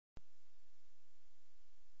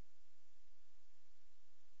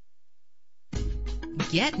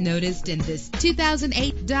Get noticed in this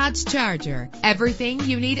 2008 Dodge Charger. Everything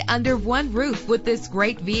you need under one roof with this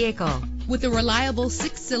great vehicle. With a reliable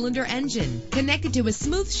 6-cylinder engine connected to a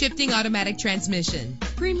smooth shifting automatic transmission,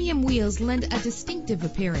 premium wheels lend a distinctive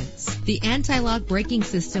appearance. The anti-lock braking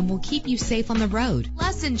system will keep you safe on the road.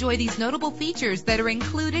 Plus, enjoy these notable features that are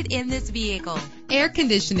included in this vehicle: air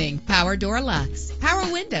conditioning, power door locks, power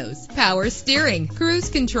windows, power steering, cruise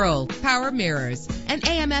control, power mirrors, an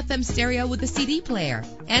AM/FM stereo with a CD player.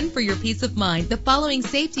 And for your peace of mind, the following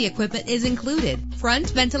safety equipment is included: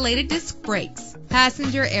 front ventilated disc brakes,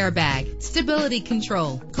 passenger airbag, stability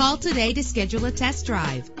control. Call today to schedule a test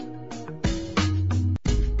drive.